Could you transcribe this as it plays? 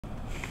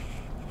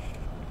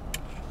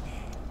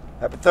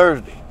Happy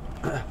Thursday.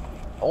 I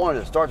wanted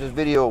to start this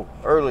video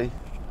early.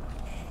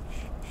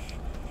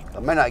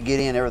 I may not get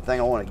in everything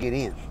I want to get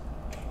in.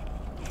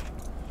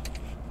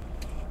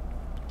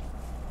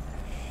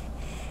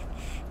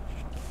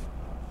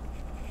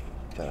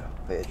 Try to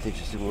pay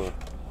attention to what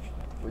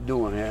we're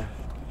doing here.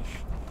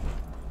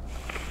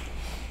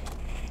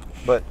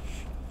 But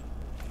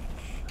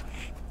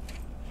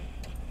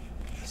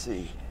let's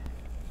see.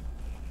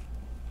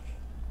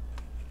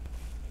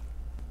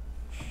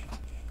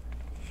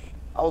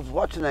 I was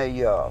watching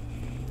a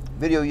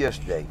video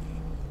yesterday,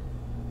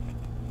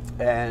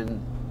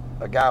 and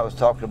a guy was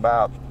talking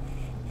about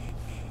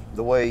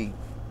the way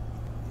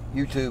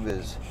YouTube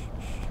has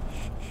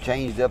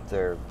changed up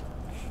their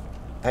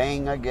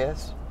paying, I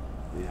guess.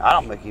 I mean, I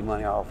don't make any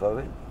money off of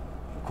it,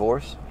 of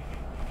course.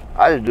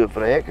 I just do it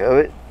for the heck of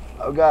it.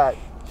 I've got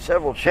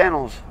several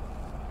channels.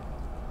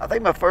 I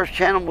think my first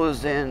channel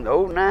was in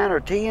 09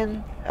 or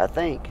 10, I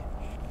think.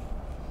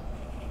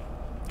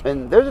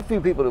 And there's a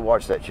few people that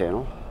watch that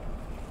channel.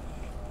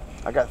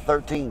 I got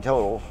 13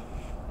 total.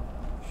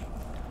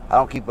 I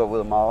don't keep up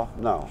with them all,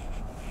 no.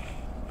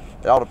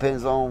 It all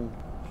depends on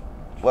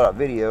what I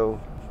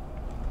video.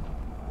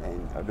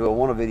 And I do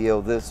want to video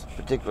this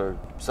particular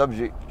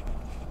subject,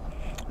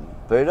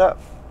 put it up.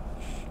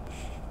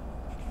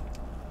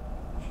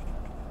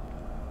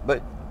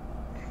 But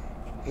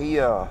he's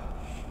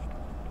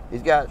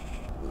got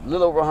a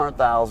little over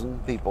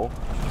 100,000 people.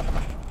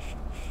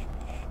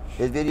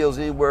 His videos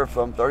anywhere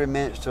from 30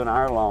 minutes to an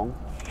hour long.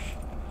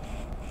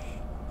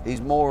 He's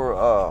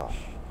more,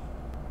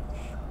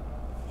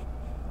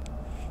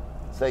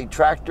 say,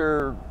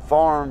 tractor,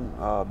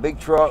 farm,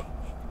 big truck.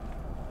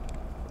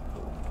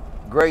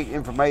 Great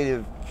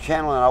informative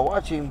channel, and I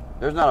watch him.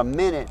 There's not a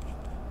minute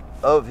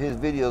of his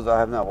videos I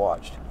have not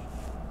watched.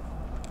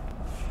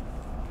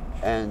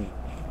 And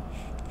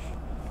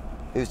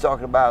he was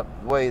talking about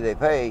the way they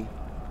pay.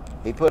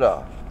 He put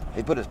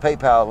his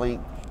PayPal link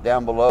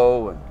down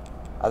below, and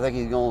I think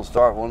he's going to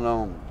start one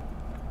of them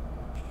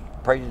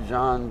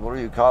Patreon, whatever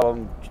you call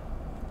them,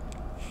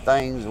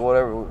 things,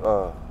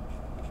 whatever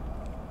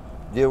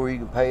deal where you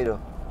can pay to,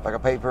 like a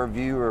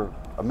pay-per-view or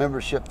a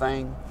membership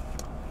thing.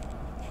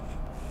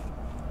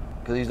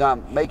 Because he's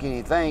not making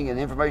anything, and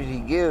the information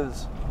he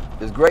gives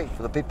is great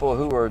for the people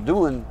who are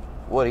doing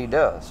what he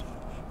does.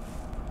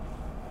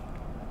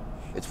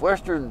 It's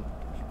Western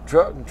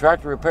Truck and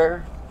Tractor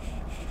Repair.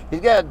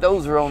 He's got a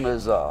dozer on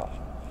his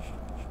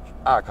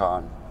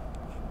icon,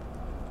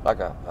 like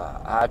a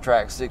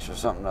Hi-Track 6 or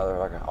something other,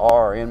 like an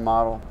R or N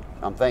model.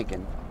 I'm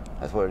thinking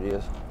that's what it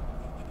is.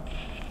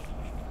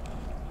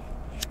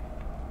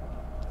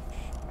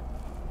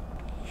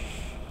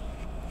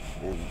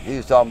 And he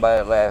was talking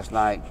about it last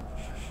night,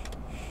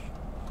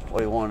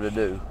 what he wanted to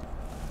do.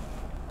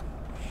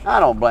 I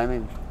don't blame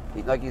him.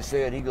 Like he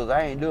said, he goes,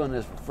 I ain't doing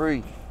this for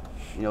free.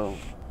 You know,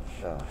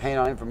 hand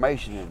on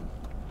information and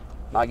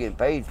not getting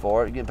paid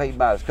for it. Getting paid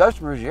by his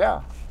customers,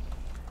 yeah.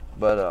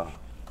 But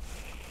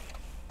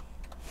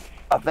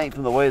I think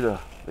from the way the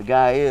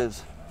guy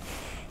is,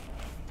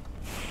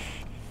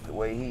 the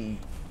way he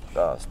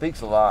speaks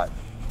a lot,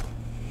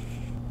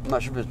 I'm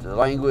not sure if it's the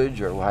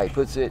language or how he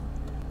puts it.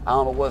 I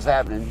don't know what's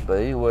happening, but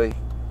anyway,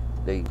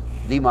 they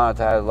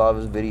demonetize a lot of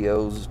his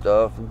videos and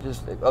stuff, and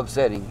just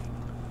upsetting.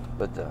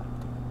 But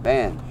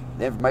man,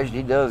 the information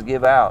he does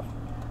give out,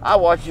 I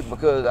watch it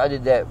because I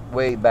did that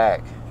way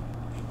back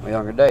in my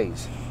younger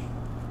days.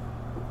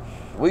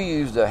 We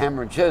used a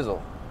hammer and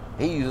chisel.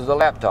 He uses a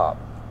laptop,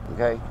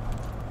 okay?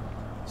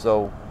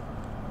 So,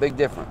 big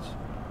difference.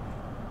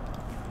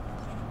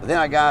 But then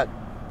I got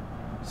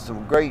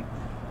some great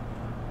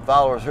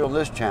followers here on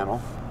this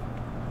channel.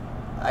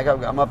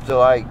 I'm up to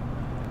like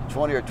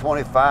 20 or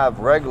 25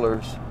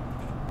 regulars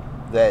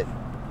that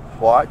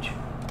watch.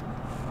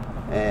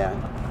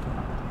 And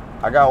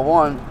I got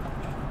one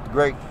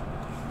great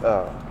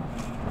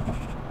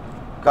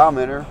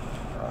commenter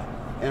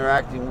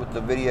interacting with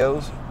the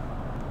videos.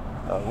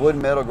 Wood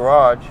and Metal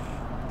Garage.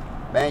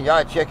 Man,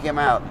 y'all check him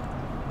out.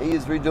 He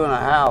is redoing a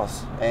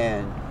house,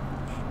 and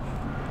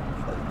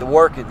the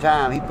work and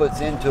time he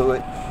puts into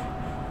it.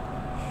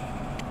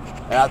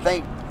 And I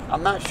think,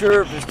 I'm not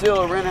sure if it's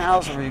still a rent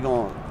house or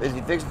is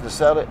he fixing to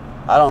sell it?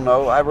 I don't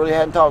know. I really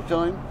hadn't talked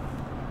to him.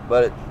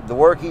 But the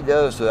work he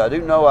does to it, I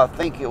do know, I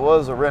think it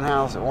was a rent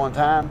house at one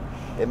time.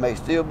 It may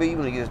still be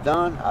when it gets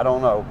done. I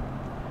don't know.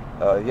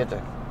 You have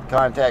to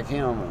contact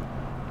him and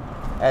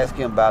ask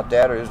him about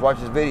that, or just watch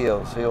his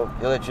videos. He'll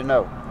let you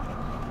know.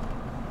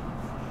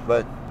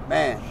 But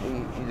man,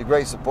 he's a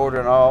great supporter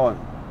and all. And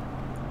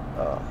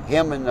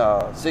him and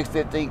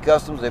 615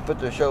 Customs, they put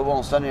their show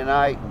on Sunday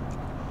night. And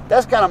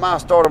that's kind of my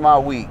start of my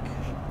week.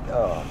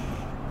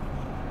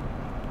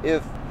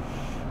 If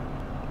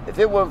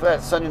it wasn't for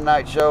that Sunday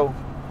night show,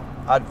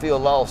 I'd feel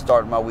lost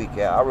starting my week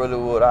out. I really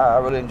would. I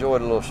really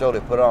enjoyed the little show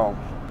they put on.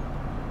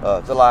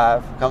 It's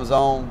live, comes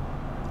on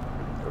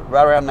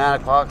right around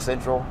 9 o'clock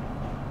Central.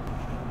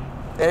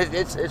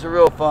 It's a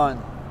real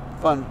fun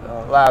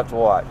live to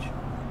watch.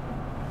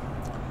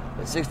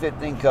 At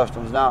 615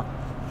 Customs. Now,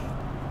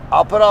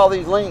 I'll put all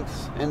these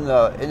links in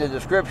the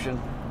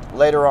description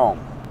later on.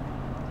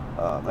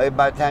 Maybe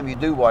by the time you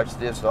do watch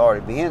this, it'll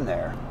already be in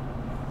there.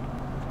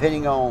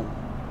 Depending on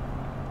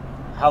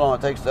how long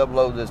it takes to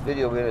upload this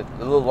video, it's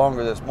a little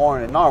longer this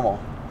morning than normal.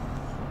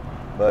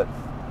 But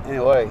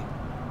anyway,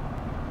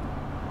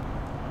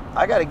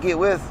 I got to get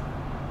with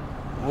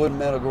Wood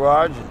Metal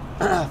Garage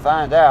and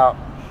find out,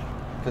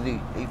 because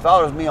he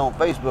follows me on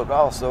Facebook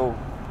also.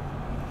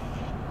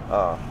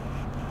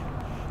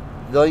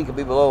 The link will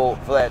be below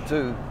for that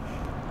too.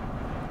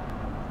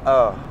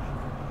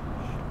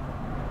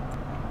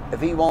 If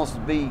he wants to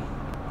be,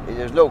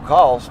 there's no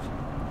cost,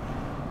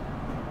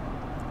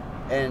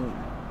 and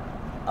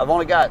I've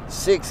only got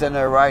 6 in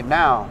there right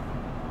now,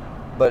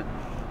 but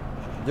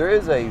there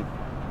is a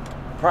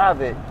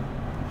private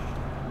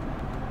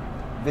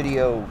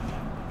video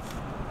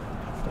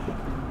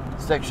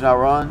section I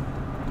run.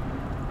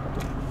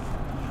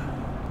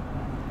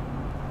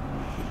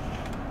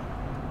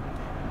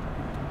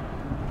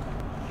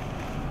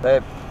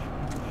 That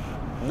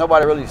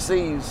nobody really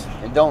sees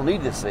and don't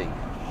need to see.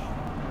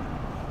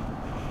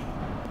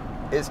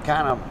 It's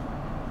kind of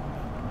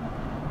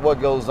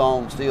what goes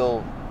on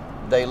still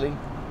daily.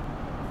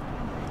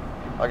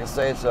 Like I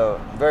say, it's a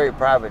very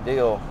private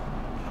deal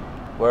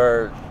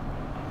where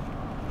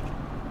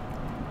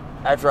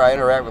after I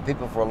interact with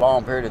people for a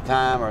long period of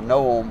time or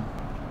know them,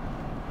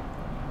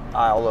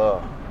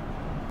 I'll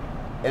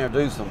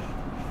introduce them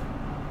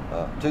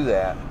to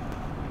that.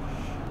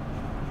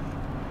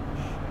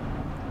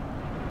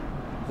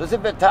 Let's see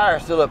if that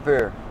tire's still up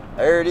here.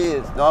 There it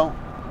is. No,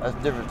 that's a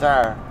different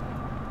tire.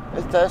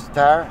 That's the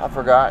tire. I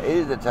forgot. It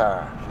is the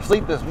tire.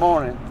 Sleep this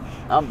morning.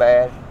 I'm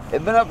bad.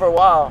 It's been up for a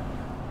while.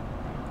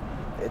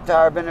 That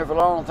tire been there for a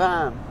long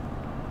time.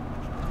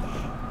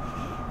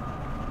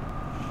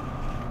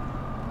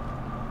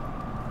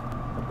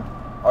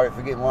 Already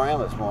forgetting where I am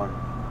this morning.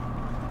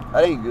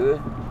 That ain't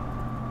good.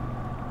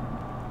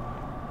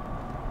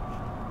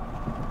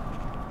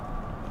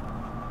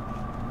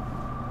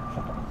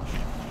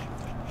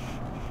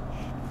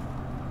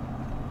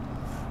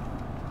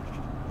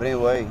 But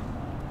anyway,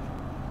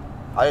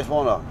 I just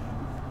want to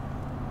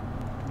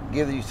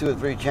give these 2 or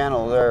 3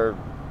 channels.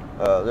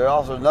 There's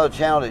also another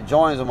channel that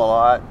joins them a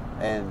lot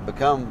and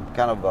become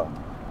kind of a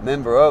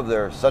member of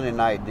their Sunday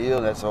night deal.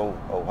 And that's old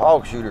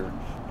Hog Shooter.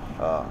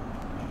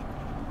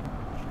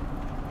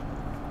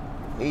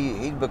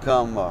 He's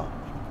become a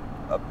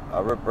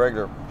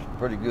regular,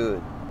 pretty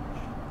good.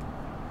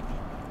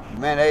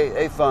 Man,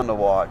 they fun to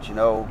watch, you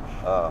know.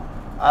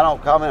 I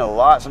don't comment a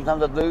lot.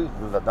 Sometimes I do,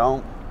 sometimes I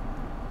don't.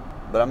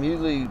 But I'm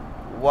usually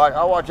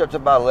I'll watch up to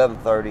about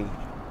 11:30.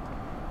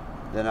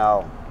 Then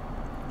I'll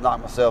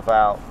knock myself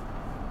out,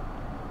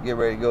 get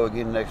ready to go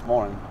again the next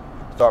morning,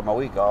 start my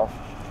week off.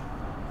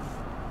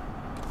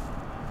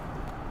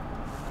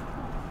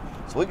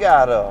 So we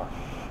got a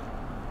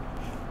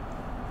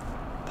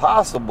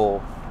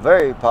possible,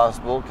 very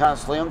possible, kind of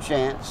slim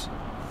chance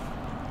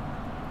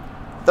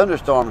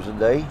thunderstorms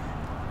today.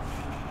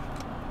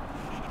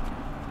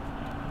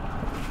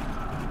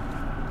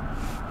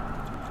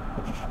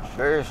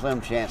 Very slim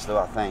chance though,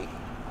 I think.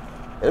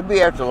 It'll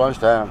be after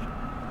lunchtime.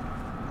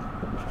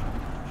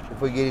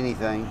 If we get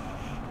anything.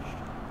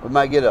 We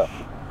might get a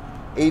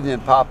evening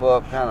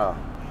pop-up kind of,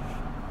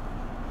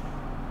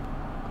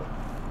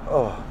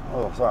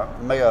 oh sorry,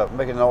 make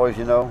a noise,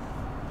 you know.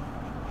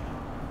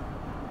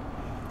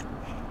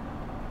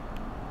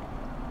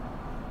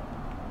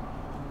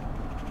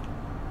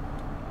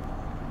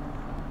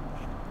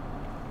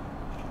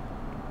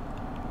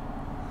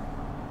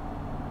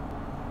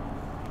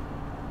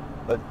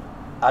 But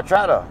I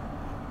try to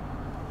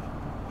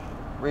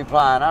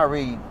reply, and I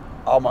read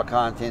all my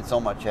contents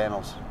on my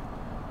channels,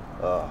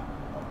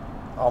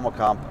 all my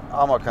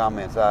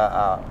comments.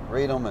 I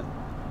read them, and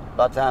a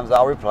lot of times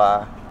I'll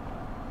reply.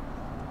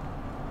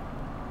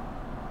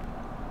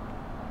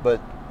 But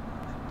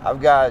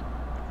I've got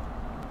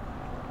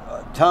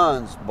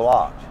tons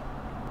blocked.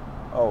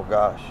 Oh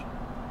gosh,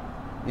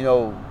 you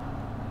know,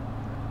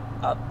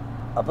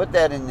 I put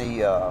that in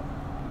the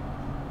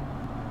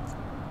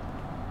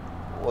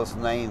what's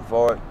the name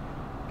for it?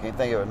 Can't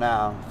think of it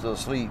now. I'm still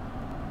asleep.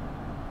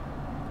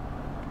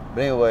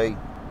 But anyway,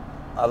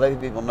 I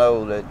let people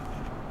know that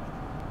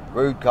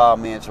rude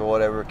comments or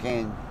whatever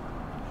can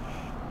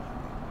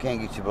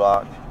get you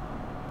blocked.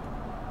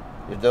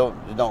 Just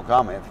don't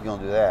comment if you're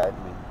gonna do that. I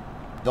mean,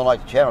 don't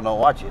like the channel, don't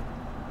watch it.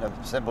 As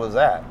simple as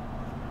that.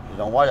 Just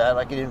don't watch it, act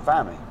like you didn't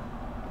find me.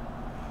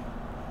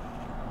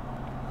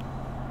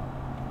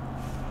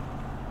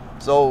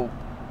 So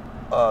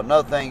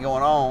another thing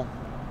going on.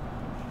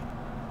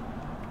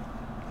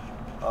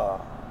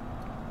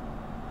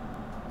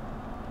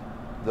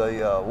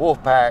 The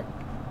Wolfpack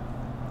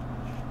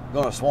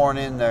gonna sworn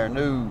in their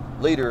new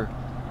leader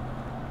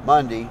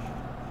Monday.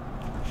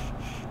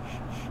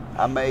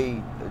 I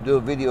may do a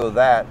video of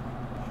that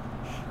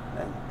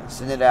and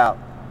send it out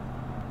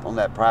on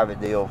that private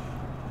deal.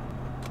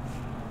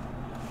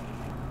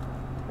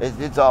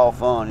 It's all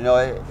fun, you know.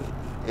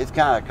 It's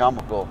kind of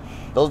comical.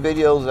 Those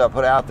videos that I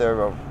put out there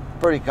are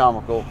pretty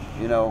comical,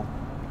 you know.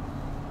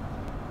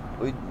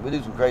 We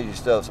do some crazy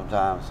stuff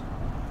sometimes.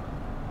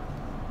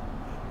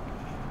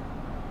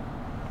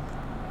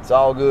 It's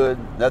all good.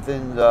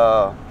 Nothing's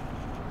out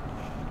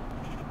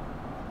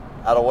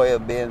of way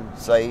of being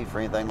safe or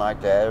anything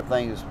like that.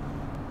 Everything's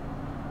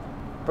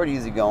pretty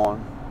easy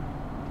going.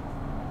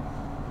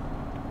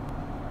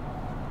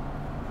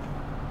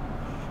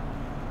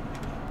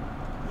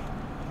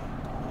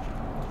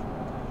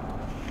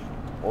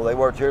 Well, they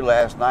worked here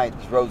last night.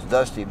 This road's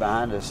dusty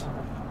behind us.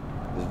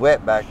 It's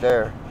wet back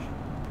there.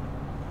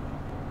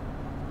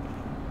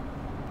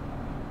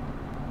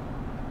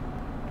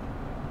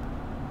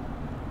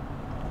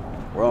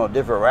 We're on a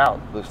different route,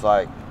 looks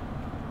like.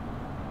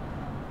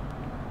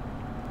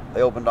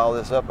 They opened all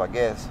this up, I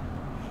guess.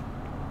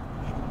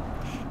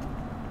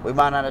 We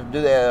might not have to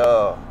do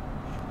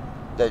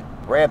that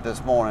ramp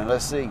this morning.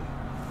 Let's see.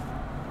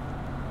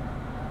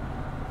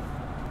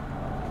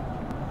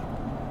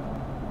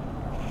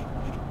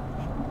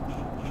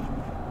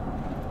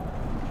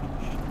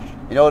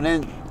 You know, and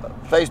then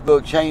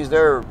Facebook changed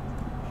their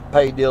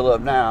pay deal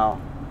up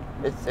now.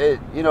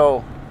 You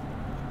know,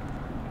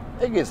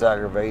 it gets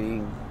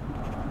aggravating.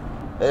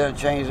 They didn't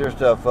change their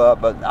stuff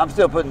up, but I'm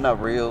still putting up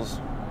reels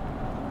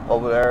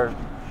over there.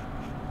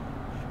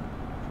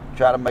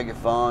 Try to make it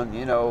fun,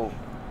 you know.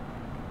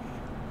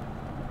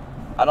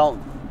 I don't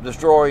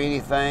destroy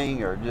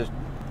anything or just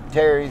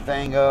tear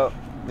anything up.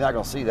 You're not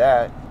gonna see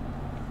that.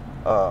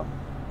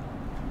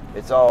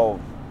 It's all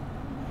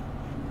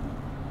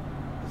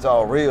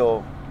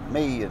real,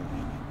 me, and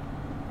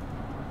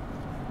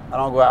I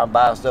don't go out and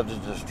buy stuff to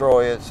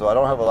destroy it, so I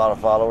don't have a lot of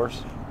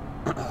followers.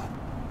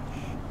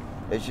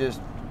 It's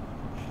just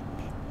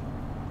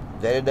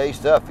day-to-day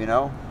stuff, you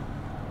know.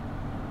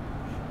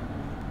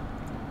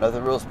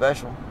 Nothing real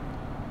special.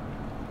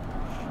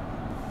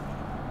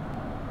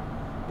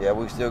 Yeah,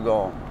 we still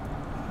gonna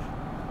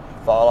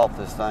fall off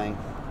this thing.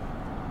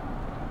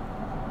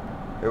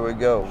 Here we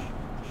go.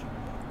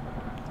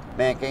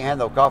 Man, can't have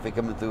no coffee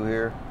coming through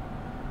here.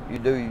 You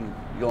do, you're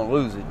gonna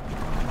lose it.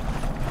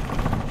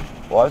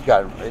 Well, it's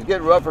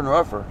getting rougher and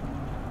rougher.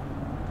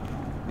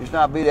 Used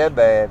not be that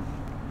bad.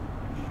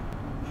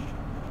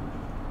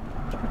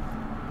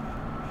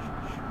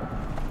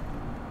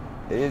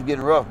 It is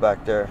getting rough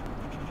back there.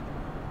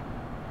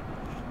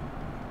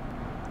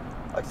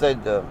 Like I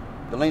said, the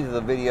length of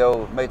the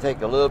video may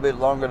take a little bit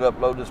longer to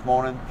upload this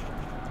morning,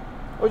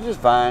 which is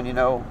fine, you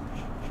know.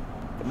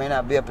 It may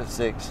not be up at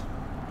 6.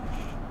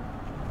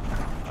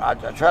 I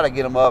try to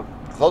get them up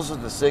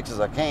closest to 6 as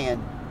I can.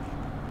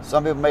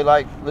 Some people may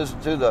like listen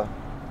to the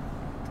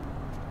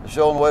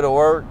show on the way to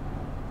work,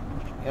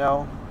 you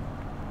know.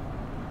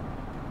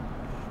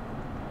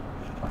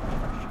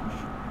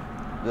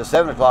 The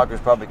 7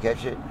 o'clockers probably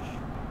catch it.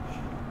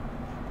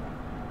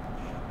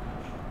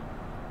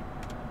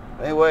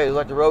 Anyway, it looks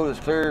like the road is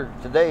clear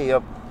today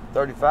up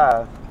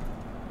 35.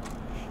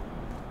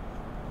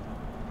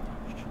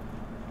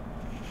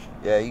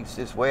 Yeah,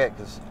 it's wet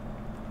because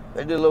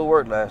they did a little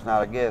work last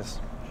night, I guess.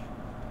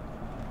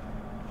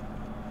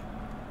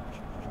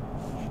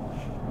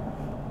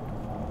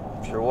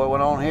 Sure what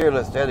went on here,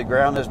 let's have to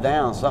ground this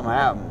down. Something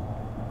happened.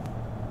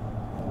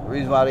 The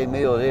reason why they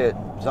milled it,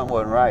 something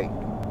wasn't right.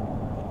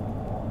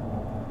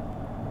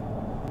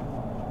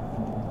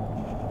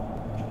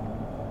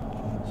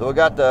 So we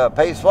got the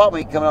Pace Swap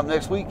Meet coming up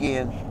next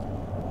weekend.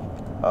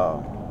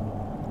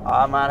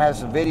 I might have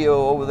some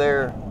video over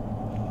there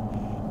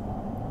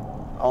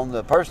on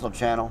the personal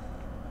channel.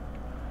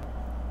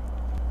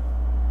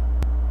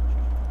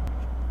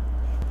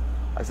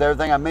 Like I said,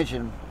 everything I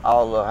mentioned,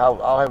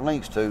 I'll have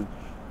links to.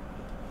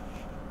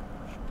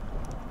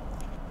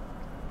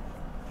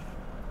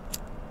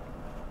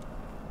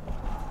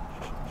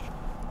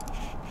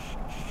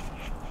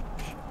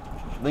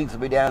 Links will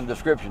be down in the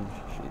description.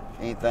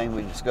 Anything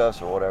we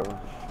discuss or whatever.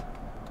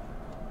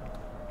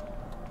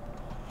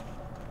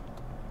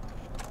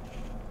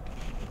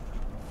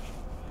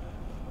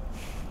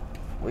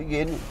 We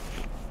getting it.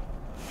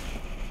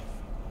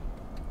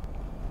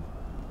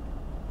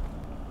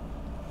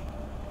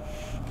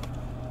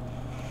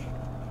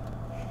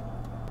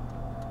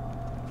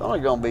 It's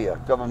only going to be a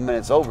couple of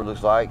minutes over,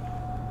 looks like.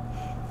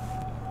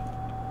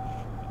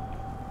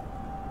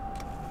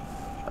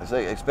 I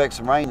say expect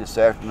some rain this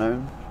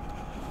afternoon.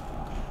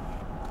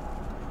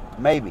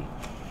 Maybe.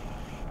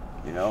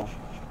 You know.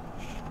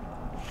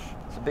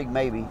 It's a big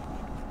maybe.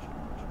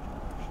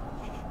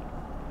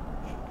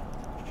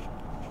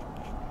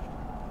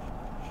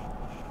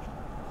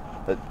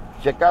 But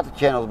check out the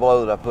channels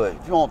below that I put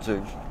if you want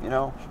to, you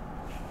know.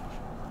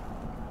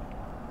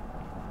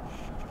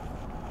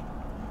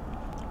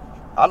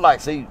 I'd like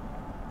to see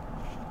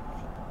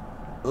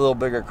a little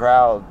bigger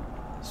crowd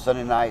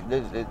Sunday night.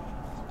 There's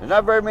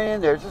not very many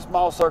in there. It's a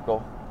small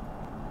circle.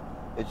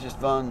 It's just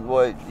fun.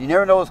 Boy, you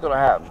never know what's going to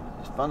happen.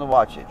 It's fun to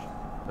watch it. It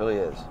really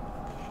is.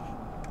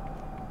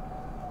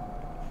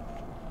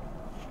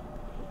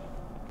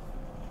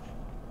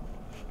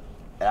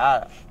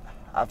 And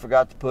I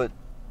forgot to put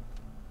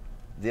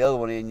the other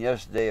one in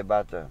yesterday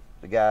about the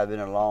guy that's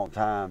been in a long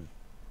time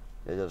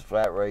that does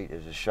flat rate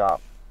as a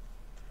shop.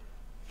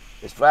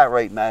 It's Flat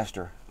Rate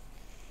Master.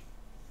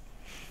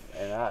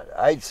 And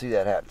I hate to see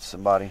that happen to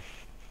somebody.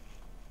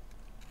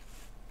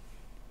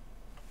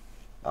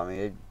 I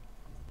mean,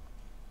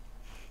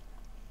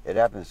 it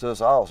happens to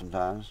us all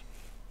sometimes.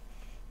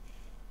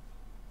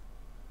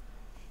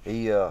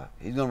 He's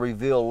gonna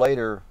reveal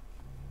later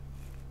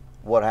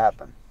what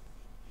happened.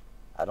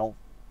 I don't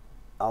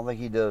think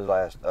he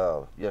does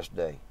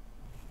yesterday.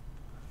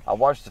 I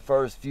watched the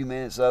first few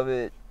minutes of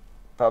it,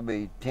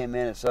 probably 10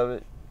 minutes of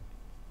it.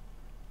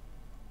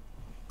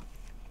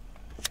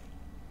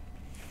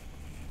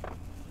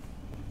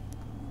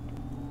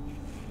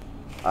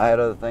 I had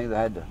other things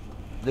I had to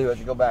do. I had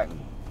to go back and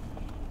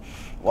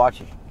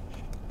watch it.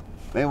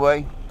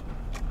 Anyway,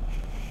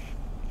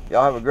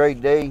 y'all have a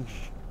great day.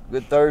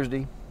 Good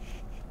Thursday.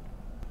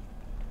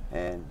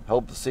 And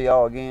hope to see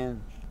y'all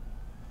again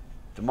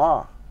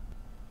tomorrow.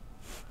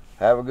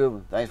 Have a good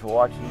one. Thanks for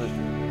watching and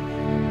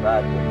listening.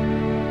 Bye.